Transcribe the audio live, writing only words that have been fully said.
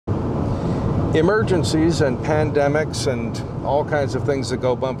Emergencies and pandemics and all kinds of things that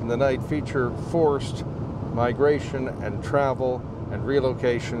go bump in the night feature forced migration and travel and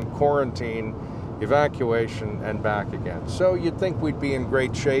relocation, quarantine, evacuation, and back again. So you'd think we'd be in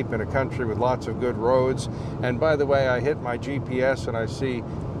great shape in a country with lots of good roads. And by the way, I hit my GPS and I see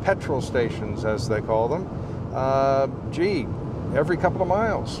petrol stations, as they call them, every couple of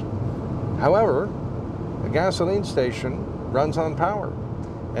miles. However, a gasoline station runs on power.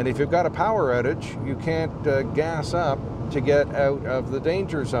 And if you've got a power outage, you can't gas up to get out of the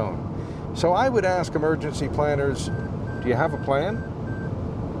danger zone. So I would ask emergency planners, do you have a plan?